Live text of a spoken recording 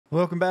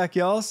Welcome back,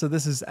 y'all. So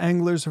this is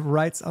Anglers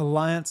Rights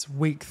Alliance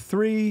Week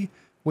 3.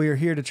 We are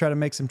here to try to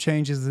make some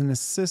changes in this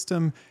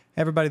system.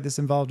 Everybody that's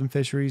involved in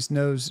fisheries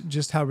knows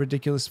just how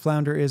ridiculous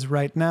flounder is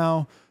right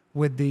now.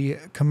 With the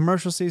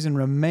commercial season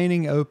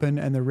remaining open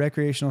and the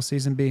recreational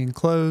season being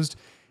closed,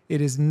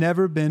 it has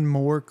never been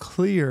more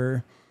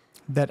clear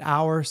that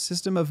our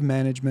system of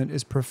management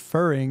is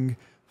preferring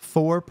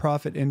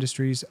for-profit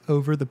industries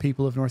over the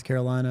people of North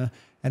Carolina.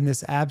 And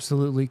this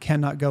absolutely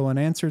cannot go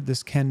unanswered.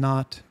 This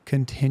cannot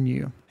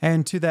continue.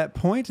 And to that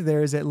point,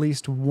 there is at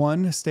least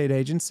one state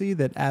agency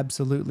that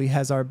absolutely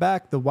has our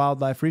back. The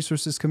Wildlife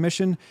Resources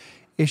Commission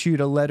issued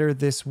a letter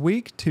this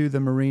week to the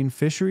Marine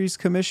Fisheries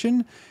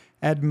Commission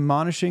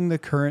admonishing the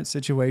current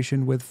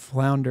situation with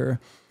flounder.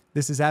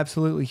 This is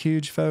absolutely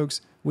huge,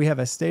 folks. We have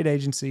a state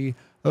agency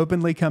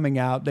openly coming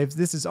out.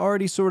 This has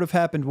already sort of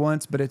happened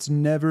once, but it's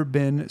never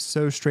been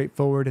so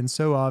straightforward and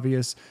so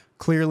obvious.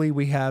 Clearly,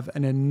 we have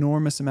an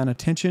enormous amount of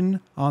tension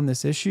on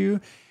this issue.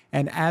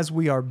 And as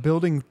we are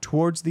building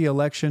towards the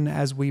election,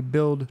 as we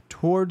build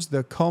towards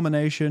the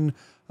culmination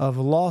of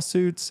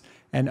lawsuits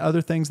and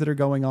other things that are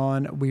going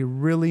on, we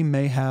really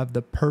may have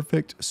the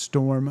perfect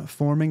storm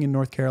forming in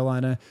North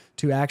Carolina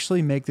to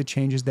actually make the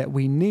changes that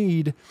we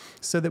need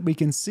so that we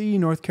can see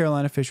North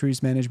Carolina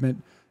fisheries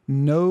management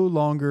no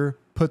longer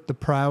put the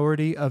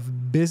priority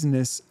of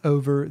business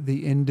over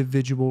the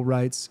individual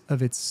rights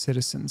of its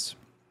citizens.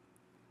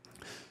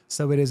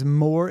 So it is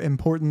more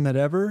important than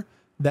ever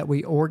that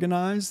we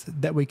organize,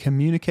 that we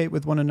communicate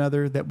with one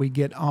another, that we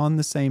get on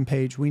the same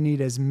page. We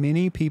need as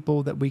many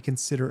people that we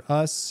consider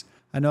us.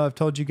 I know I've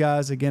told you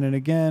guys again and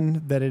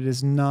again that it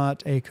is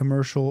not a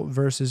commercial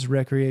versus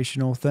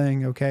recreational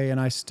thing, okay? And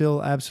I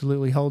still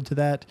absolutely hold to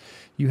that.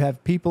 You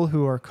have people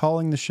who are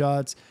calling the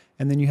shots,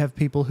 and then you have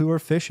people who are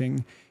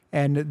fishing.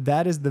 And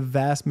that is the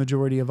vast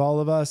majority of all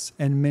of us,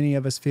 and many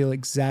of us feel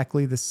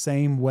exactly the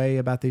same way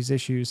about these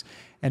issues.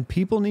 And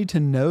people need to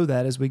know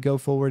that as we go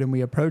forward and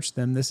we approach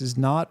them. This is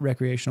not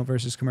recreational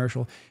versus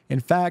commercial. In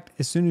fact,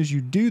 as soon as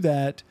you do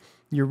that,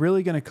 you're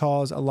really going to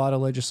cause a lot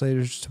of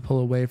legislators to pull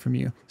away from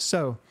you.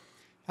 So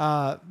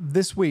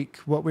this week,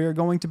 what we are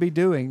going to be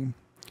doing,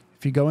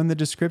 if you go in the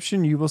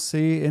description, you will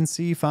see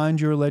NC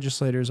Find Your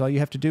Legislators. All you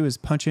have to do is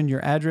punch in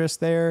your address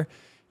there.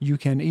 You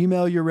can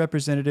email your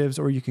representatives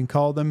or you can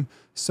call them.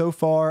 So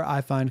far, I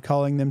find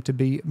calling them to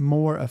be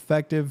more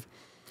effective.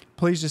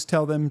 Please just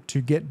tell them to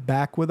get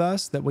back with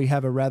us, that we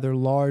have a rather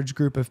large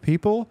group of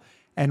people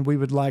and we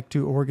would like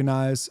to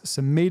organize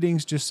some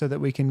meetings just so that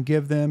we can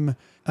give them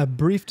a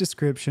brief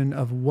description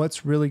of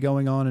what's really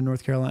going on in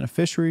North Carolina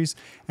fisheries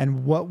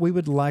and what we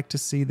would like to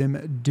see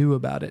them do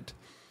about it.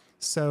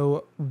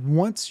 So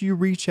once you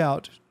reach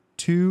out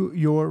to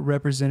your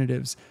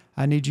representatives,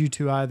 I need you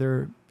to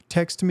either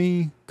text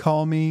me,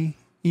 call me,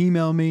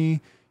 email me.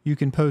 You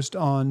can post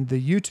on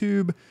the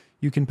YouTube.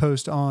 You can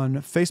post on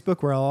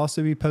Facebook, where I'll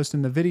also be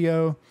posting the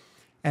video.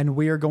 And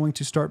we are going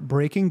to start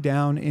breaking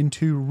down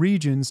into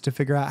regions to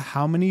figure out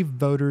how many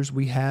voters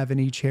we have in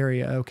each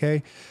area,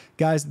 okay?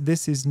 Guys,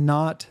 this is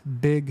not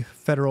big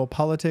federal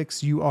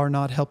politics. You are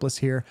not helpless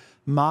here.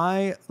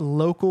 My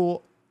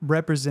local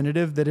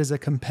representative that is a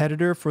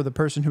competitor for the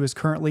person who is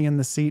currently in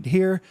the seat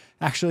here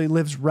actually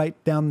lives right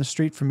down the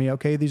street from me,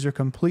 okay? These are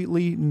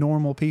completely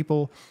normal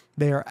people.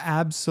 They are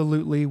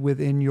absolutely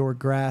within your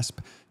grasp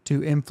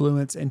to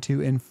influence and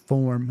to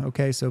inform,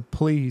 okay? So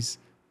please,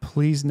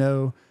 please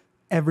know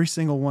every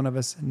single one of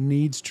us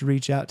needs to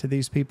reach out to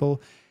these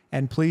people.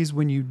 And please,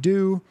 when you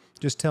do,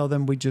 just tell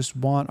them we just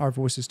want our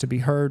voices to be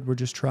heard. We're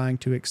just trying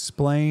to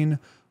explain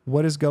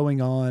what is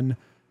going on.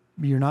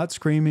 You're not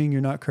screaming,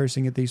 you're not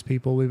cursing at these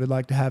people. We would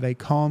like to have a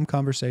calm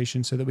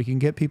conversation so that we can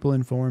get people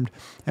informed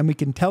and we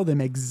can tell them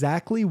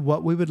exactly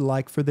what we would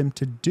like for them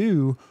to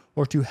do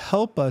or to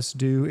help us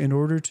do in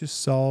order to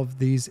solve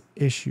these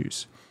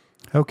issues.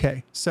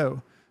 Okay,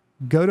 so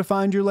go to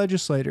Find Your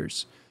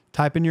Legislators,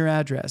 type in your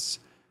address,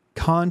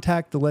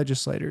 contact the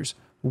legislators.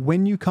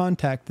 When you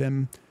contact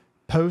them,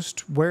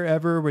 post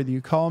wherever, whether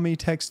you call me,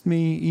 text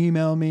me,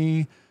 email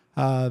me,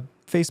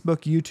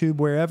 Facebook, YouTube,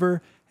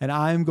 wherever, and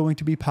I'm going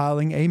to be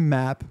piling a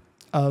map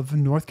of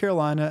North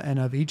Carolina and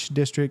of each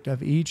district,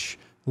 of each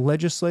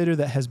legislator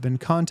that has been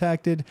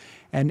contacted.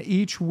 And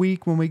each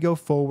week when we go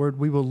forward,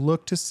 we will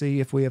look to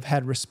see if we have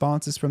had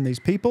responses from these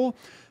people.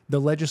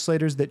 The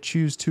legislators that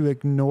choose to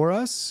ignore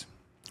us,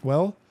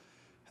 well,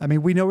 I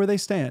mean, we know where they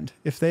stand.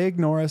 If they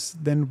ignore us,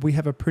 then we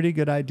have a pretty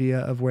good idea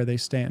of where they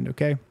stand,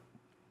 okay?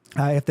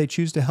 If they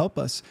choose to help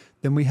us,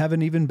 then we have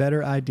an even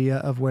better idea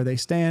of where they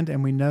stand,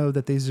 and we know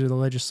that these are the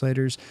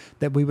legislators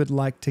that we would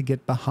like to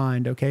get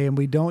behind, okay? And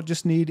we don't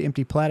just need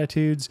empty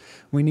platitudes.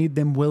 We need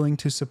them willing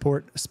to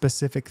support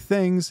specific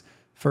things.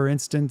 For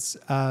instance,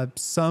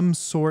 some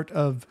sort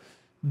of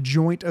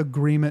joint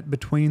agreement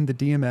between the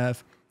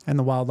DMF and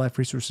the Wildlife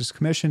Resources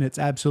Commission. It's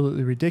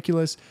absolutely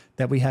ridiculous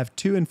that we have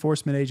two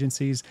enforcement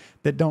agencies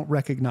that don't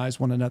recognize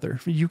one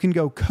another. You can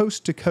go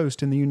coast to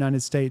coast in the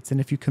United States,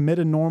 and if you commit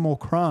a normal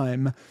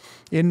crime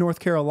in North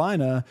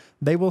Carolina,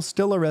 they will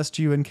still arrest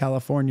you in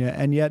California.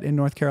 And yet in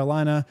North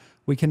Carolina,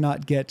 we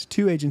cannot get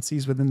two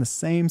agencies within the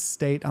same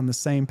state on the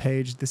same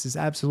page. This is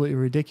absolutely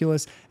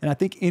ridiculous. And I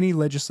think any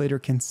legislator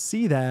can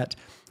see that.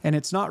 And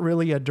it's not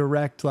really a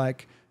direct,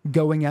 like,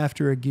 going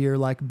after a gear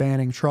like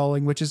banning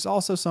trawling, which is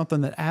also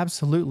something that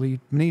absolutely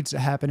needs to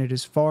happen. It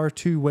is far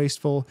too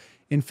wasteful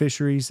in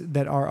fisheries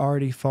that are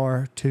already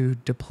far too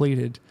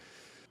depleted.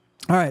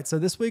 All right, so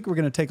this week we're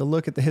going to take a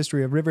look at the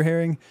history of river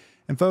herring.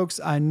 And folks,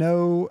 I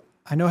know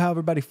how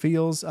everybody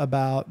feels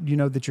about,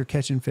 that you're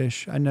catching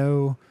fish.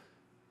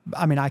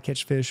 I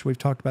catch fish. We've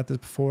talked about this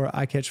before.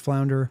 I catch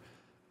flounder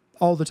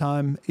all the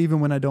time, even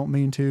when I don't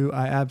mean to.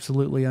 I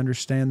absolutely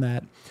understand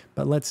that.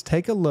 But let's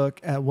take a look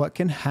at what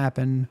can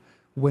happen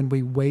when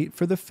we wait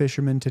for the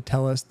fishermen to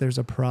tell us there's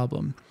a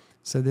problem.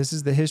 So this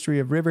is the history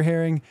of river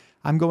herring.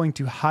 I'm going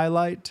to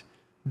highlight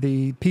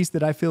the piece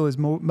that I feel is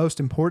most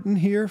important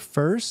here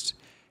first,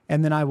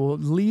 and then I will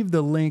leave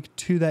the link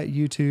to that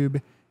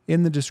YouTube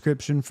in the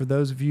description for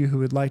those of you who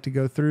would like to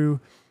go through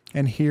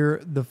and hear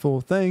the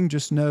full thing.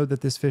 Just know that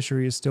this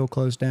fishery is still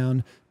closed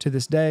down to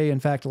this day. In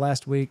fact,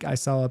 last week I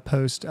saw a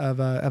post of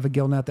a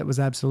gill net that was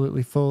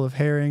absolutely full of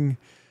herring.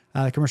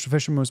 The commercial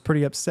fisherman was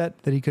pretty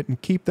upset that he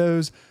couldn't keep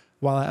those.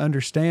 While I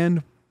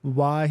understand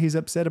why he's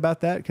upset about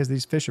that, because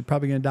these fish are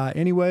probably going to die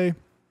anyway,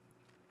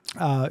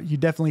 you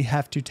definitely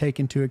have to take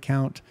into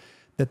account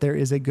that there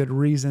is a good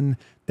reason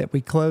that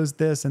we closed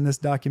this, and this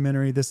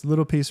documentary, this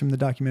little piece from the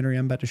documentary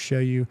I'm about to show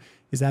you,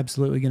 is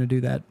absolutely going to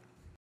do that.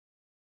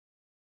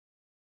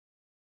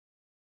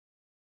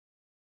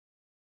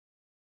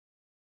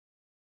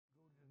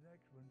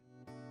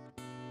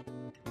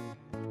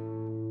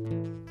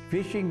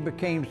 Fishing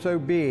became so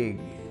big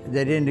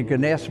that in the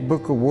Guinness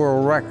Book of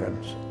World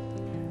Records,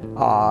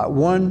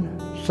 one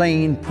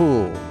seine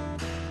pull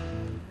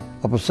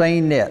of a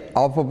seine net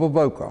off of a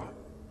boca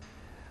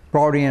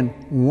brought in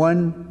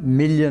 1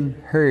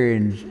 million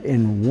herrings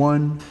in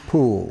one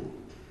pull.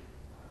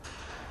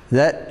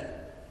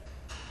 That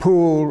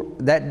pull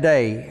that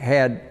day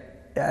had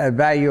a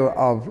value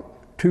of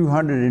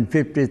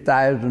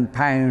 250,000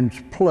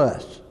 pounds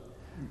plus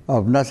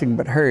of nothing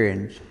but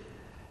herrings.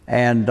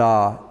 And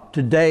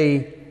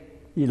today,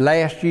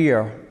 last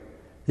year,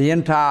 the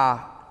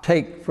entire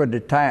take for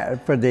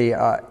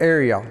the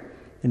area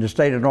in the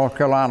state of North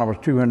Carolina was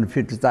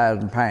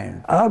 250,000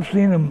 pounds. I've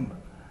seen them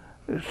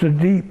so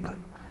deep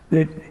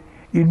that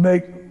you'd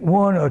make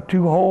 1 or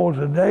 2 hauls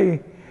a day,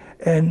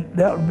 and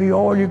that would be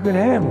all you could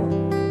handle.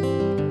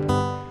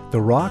 The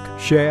rock,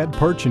 shad,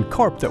 perch, and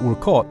carp that were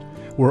caught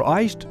were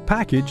iced,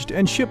 packaged,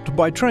 and shipped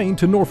by train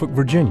to Norfolk,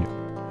 Virginia.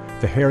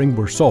 The herring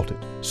were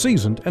salted,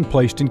 seasoned, and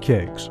placed in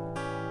kegs.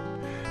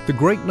 The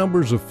great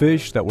numbers of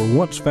fish that were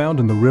once found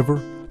in the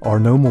river are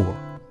no more.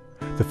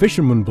 The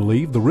fishermen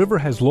believe the river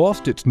has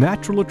lost its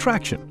natural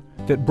attraction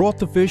that brought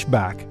the fish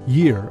back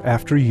year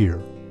after year.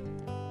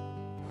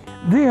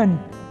 Then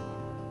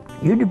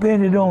you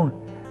depended on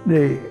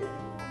the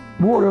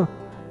water,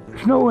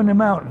 snow in the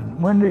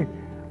mountain. When the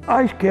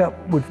ice cap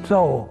would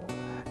thaw,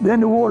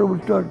 then the water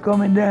would start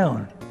coming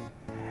down.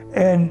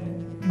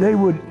 And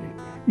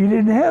you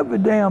didn't have a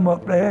dam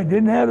up there,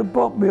 didn't have a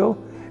pump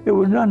mill. It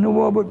was nothing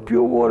more but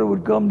pure water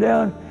would come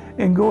down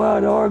and go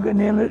out Oregon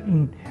Inlet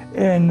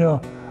and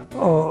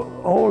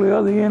all the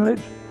other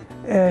inlets,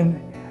 and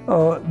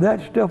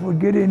that stuff would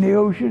get in the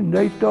ocean.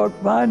 They start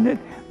finding it,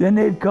 then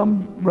they'd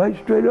come right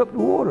straight up the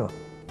water.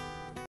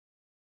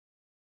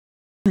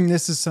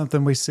 This is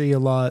something we see a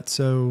lot.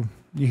 So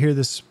you hear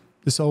this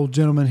old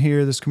gentleman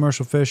here, this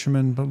commercial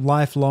fisherman, but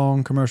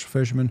lifelong commercial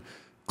fisherman.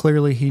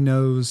 Clearly he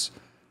knows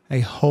a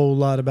whole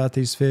lot about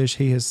these fish.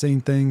 He has seen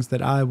things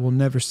that I will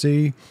never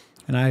see,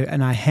 and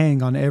I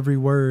hang on every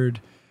word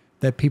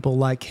that people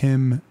like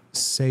him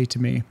say to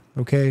me,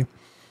 okay?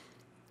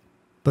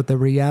 But the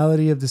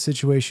reality of the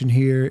situation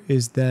here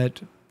is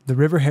that the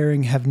river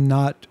herring have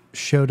not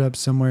showed up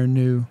somewhere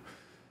new.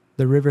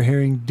 The river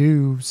herring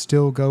do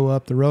still go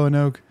up the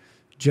Roanoke,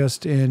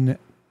 just in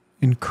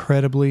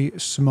incredibly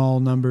small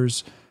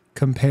numbers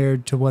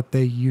compared to what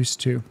they used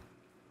to.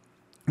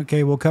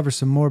 Okay, we'll cover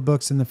some more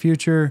books in the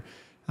future.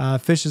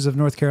 Fishes of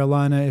North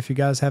Carolina, if you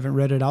guys haven't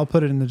read it, I'll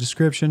put it in the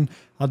description.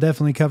 I'll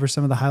definitely cover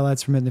some of the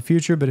highlights from it in the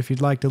future, but if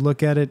you'd like to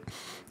look at it,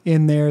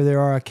 in there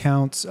are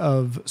accounts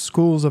of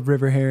schools of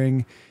river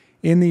herring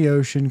in the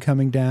ocean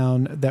coming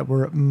down that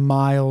were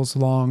miles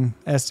long.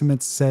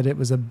 Estimates said it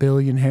was 1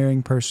 billion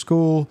herring per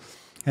school,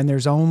 and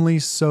there's only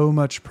so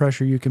much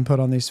pressure you can put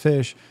on these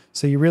fish.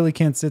 So you really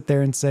can't sit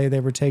there and say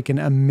they were taking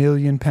 1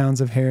 million pounds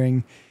of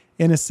herring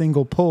in a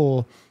single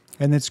pull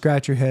and then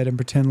scratch your head and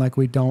pretend like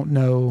we don't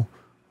know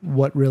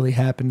what really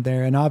happened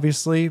there. And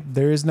obviously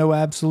there is no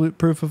absolute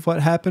proof of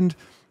what happened,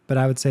 but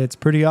I would say it's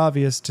pretty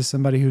obvious to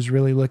somebody who's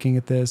really looking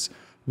at this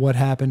what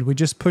happened. We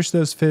just pushed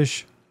those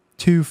fish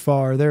too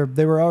far.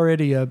 They were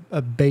already a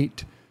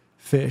bait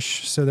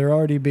fish, so they're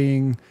already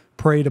being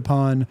preyed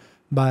upon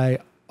by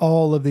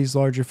all of these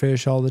larger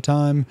fish all the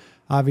time.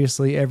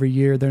 Obviously, every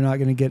year they're not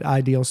going to get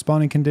ideal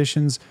spawning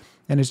conditions,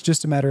 and it's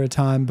just a matter of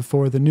time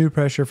before the new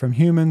pressure from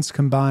humans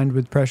combined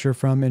with pressure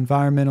from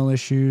environmental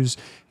issues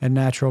and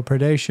natural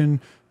predation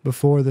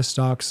before the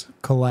stocks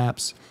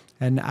collapse.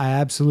 And I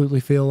absolutely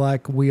feel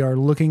like we are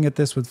looking at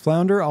this with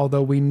flounder,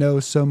 although we know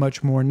so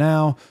much more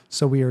now,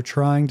 so we are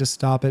trying to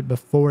stop it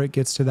before it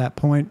gets to that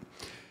point.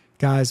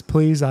 Guys,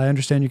 please, I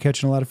understand you're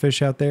catching a lot of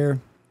fish out there,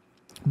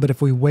 but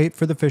if we wait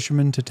for the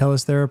fishermen to tell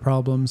us there are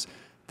problems,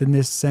 then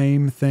this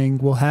same thing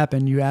will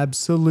happen. You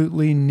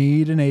absolutely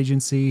need an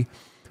agency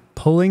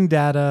pulling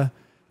data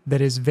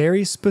that is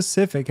very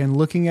specific and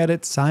looking at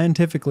it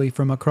scientifically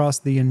from across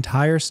the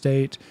entire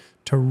state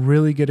to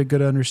really get a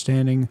good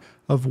understanding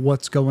of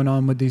what's going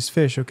on with these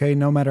fish, okay?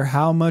 No matter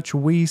how much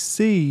we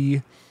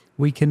see,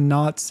 we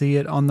cannot see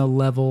it on the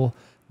level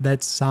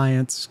that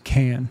science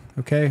can,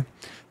 okay?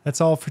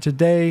 That's all for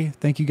today.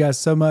 Thank you guys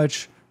so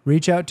much.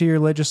 Reach out to your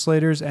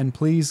legislators and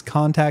please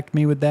contact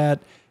me with that.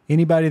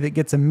 Anybody that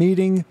gets a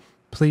meeting,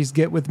 please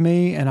get with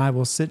me and I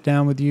will sit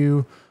down with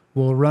you.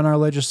 We'll run our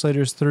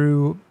legislators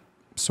through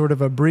sort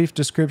of a brief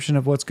description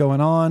of what's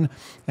going on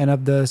and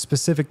of the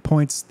specific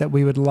points that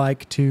we would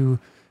like to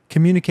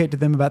communicate to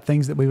them about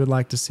things that we would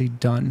like to see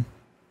done.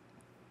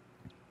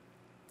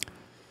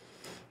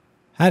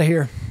 Out of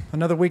here.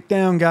 Another week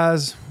down,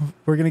 guys.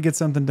 We're going to get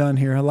something done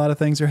here. A lot of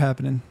things are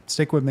happening.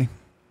 Stick with me.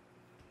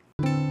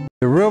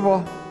 The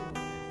river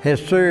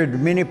has served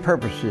many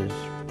purposes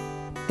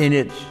in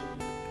its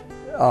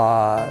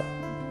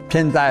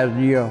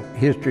 10,000-year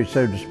history,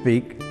 so to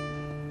speak.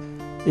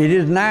 It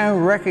is now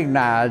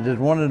recognized as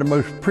one of the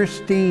most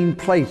pristine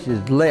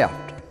places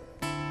left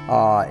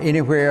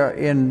anywhere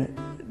in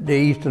the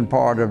eastern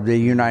part of the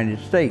United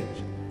States.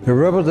 The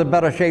river's in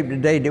better shape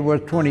today than it was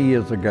 20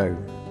 years ago.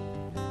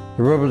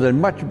 The river's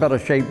in much better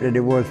shape than it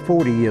was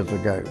 40 years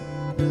ago.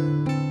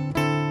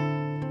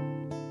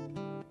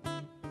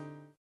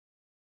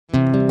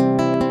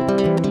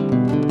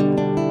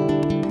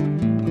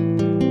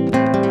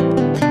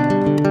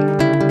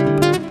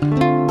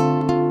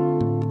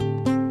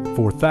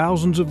 For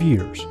thousands of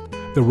years,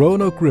 the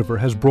Roanoke River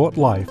has brought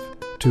life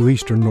to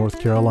eastern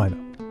North Carolina.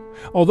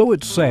 Although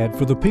it's sad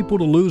for the people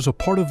to lose a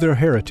part of their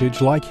heritage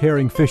like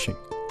herring fishing,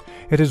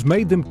 it has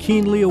made them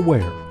keenly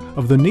aware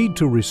of the need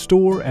to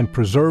restore and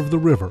preserve the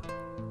river,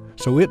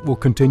 so it will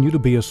continue to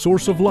be a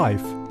source of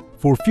life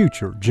for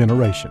future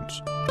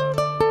generations.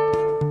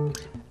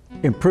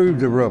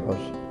 Improve the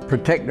rivers,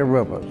 protect the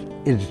rivers.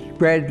 It's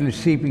gradually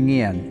seeping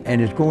in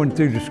and it's going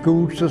through the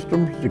school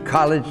systems, the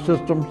college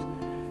systems,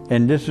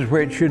 and this is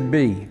where it should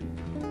be.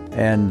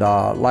 And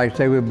like I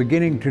say, we're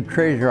beginning to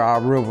treasure our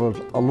rivers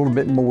a little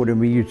bit more than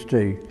we used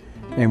to,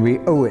 and we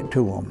owe it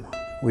to them.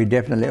 We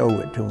definitely owe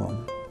it to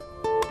them.